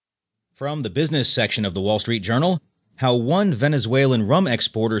From the business section of the Wall Street Journal, How One Venezuelan Rum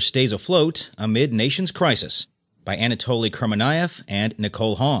Exporter Stays Afloat Amid Nation's Crisis, by Anatoly Kurmanaev and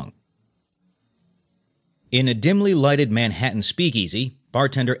Nicole Hong. In a dimly lighted Manhattan speakeasy,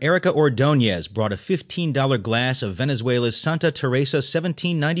 bartender Erica Ordonez brought a $15 glass of Venezuela's Santa Teresa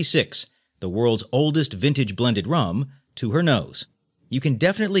 1796, the world's oldest vintage blended rum, to her nose. "You can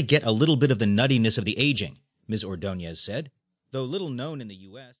definitely get a little bit of the nuttiness of the aging," Ms. Ordonez said. Though little known in the U.S.,